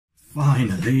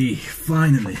Finally.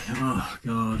 Oh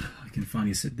God, I can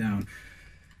finally sit down.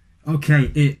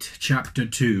 Okay, It Chapter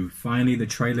 2. Finally, the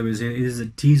trailer is here. It is a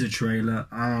teaser trailer.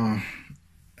 Oh,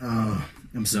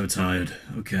 I'm so tired.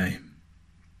 Okay.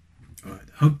 Alright,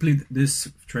 hopefully this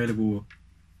trailer will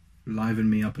liven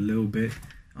me up a little bit.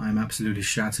 I'm absolutely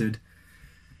shattered.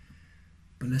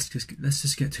 But let's just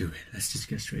get to it. Let's just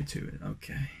get straight to it.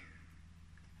 Okay.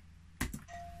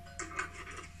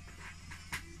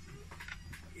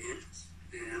 Yes,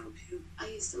 may I help you? I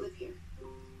used to live here.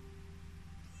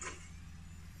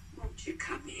 Won't you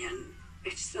come in?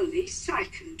 It's the least I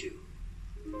can do.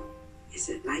 Is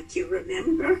it like you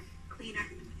remember? Cleaner.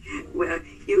 Well,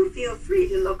 you feel free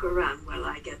to look around while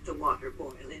I get the water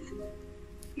boiling.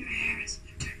 Your hair is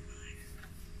winter life.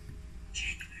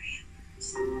 January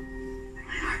hurts.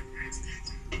 My heart hurts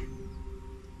that.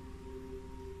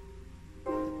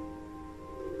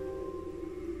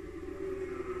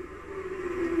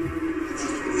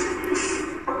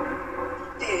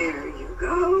 There you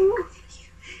go.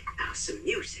 Now some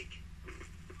music.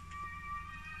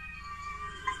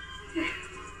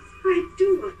 I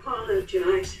do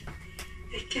apologize.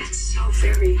 It gets so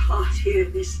very hot here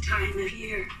this time of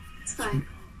year. It's fine.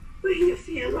 Well, you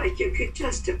feel like you could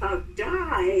just about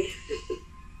die.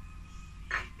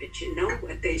 But you know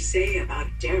what they say about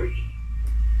Derry.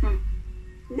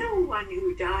 No one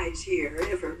who dies here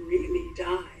ever really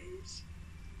dies.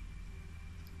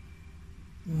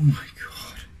 Oh my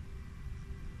God.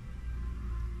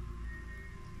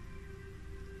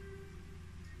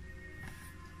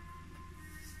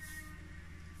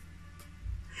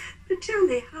 But tell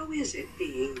me, how is it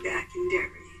being back in Derry?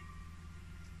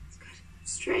 It's good.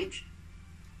 Strange.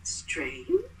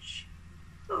 Strange?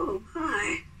 Oh,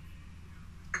 my.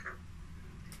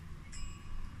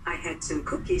 I had some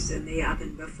cookies in the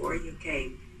oven before you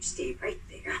came. Stay right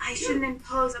there. I shouldn't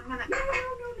impose. I'm gonna...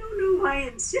 No, I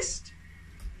insist.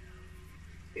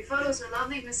 Your photos are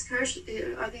lovely, Miss Kirsch.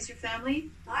 Are these your family?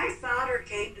 My father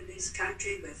came to this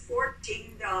country with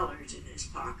 $14 in his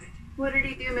pocket. What did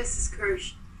he do, Mrs.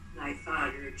 Kirsch? My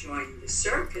father joined the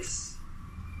circus.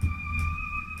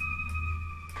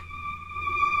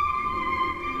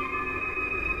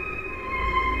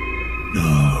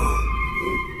 No.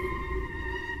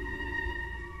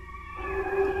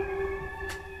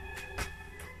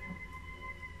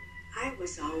 I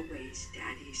was always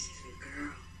Daddy's little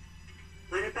girl.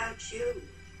 What about you?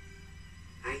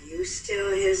 Are you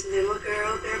still his little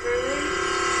girl, Beverly?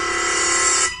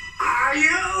 Are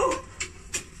you?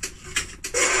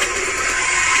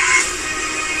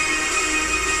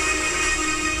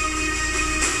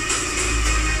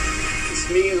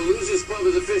 Me and the Losers Club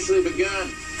has officially begun.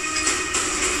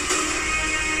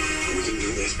 We can do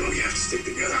this, but we have to stick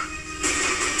together.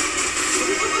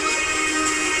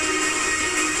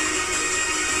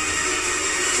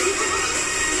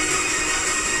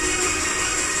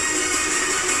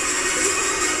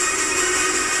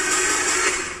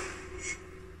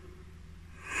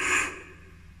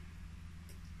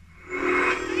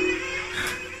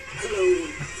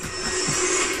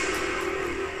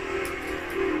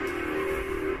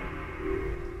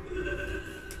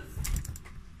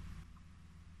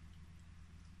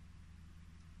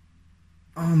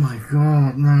 Oh my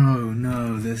God,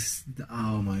 no,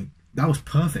 that was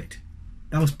perfect.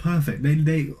 That was perfect.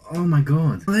 Oh my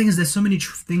God. The thing is, there's so many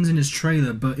things in this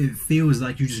trailer, but it feels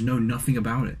like you just know nothing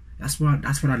about it. That's what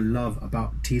I love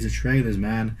about teaser trailers,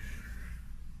 man.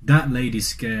 That lady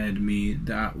scared me.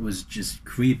 That was just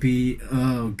creepy.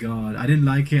 Oh God, I didn't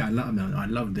like it. I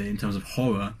loved it in terms of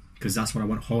horror, because that's what I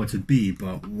want horror to be.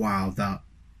 But wow,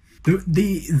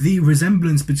 the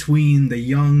resemblance between the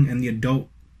young and the adult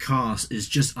cast is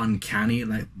just uncanny.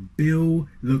 Like, Bill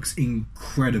looks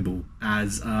incredible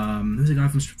as who's the guy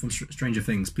from Stranger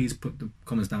Things? Please put the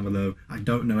comments down below. I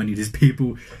don't know any of these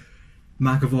people.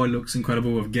 McAvoy looks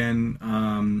incredible again.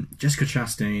 Jessica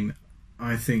Chastain,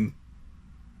 I think,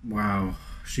 wow,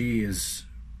 she is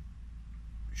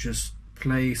just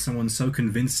play someone so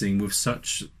convincing with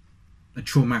such a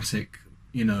traumatic,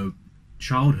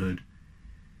 childhood.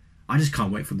 I just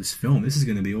can't wait for this film. This is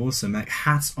going to be awesome. Like,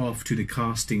 hats off to the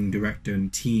casting director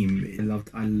and team.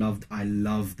 I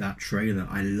love that trailer.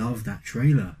 I love that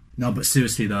trailer. No, but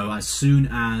seriously though, as soon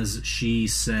as she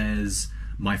says,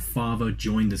 "My father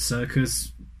joined the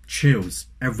circus," chills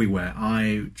everywhere.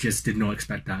 I just did not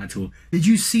expect that at all. Did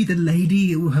you see the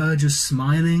lady, her just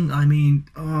smiling? I mean,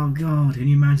 oh God, can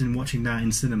you imagine watching that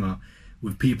in cinema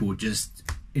with people just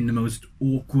in the most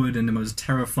awkward and the most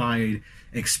terrified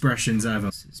expressions ever?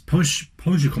 Post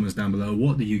your comments down below.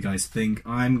 What do you guys think?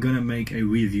 I'm gonna make a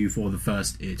review for the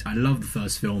first It. I love the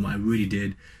first film. I really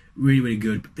did. Really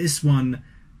good. But this one,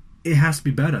 it has to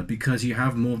be better because you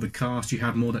have more of the cast, you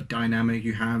have more of that dynamic,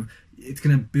 it's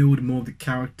going to build more of the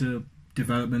character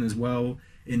development as well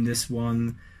in this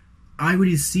one. I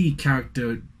really see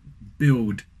character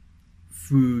build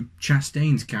through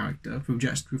Chastain's character, through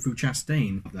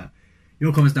Chastain.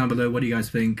 Your comments down below, what do you guys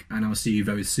think? And I'll see you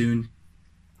very soon.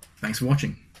 Thanks for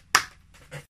watching.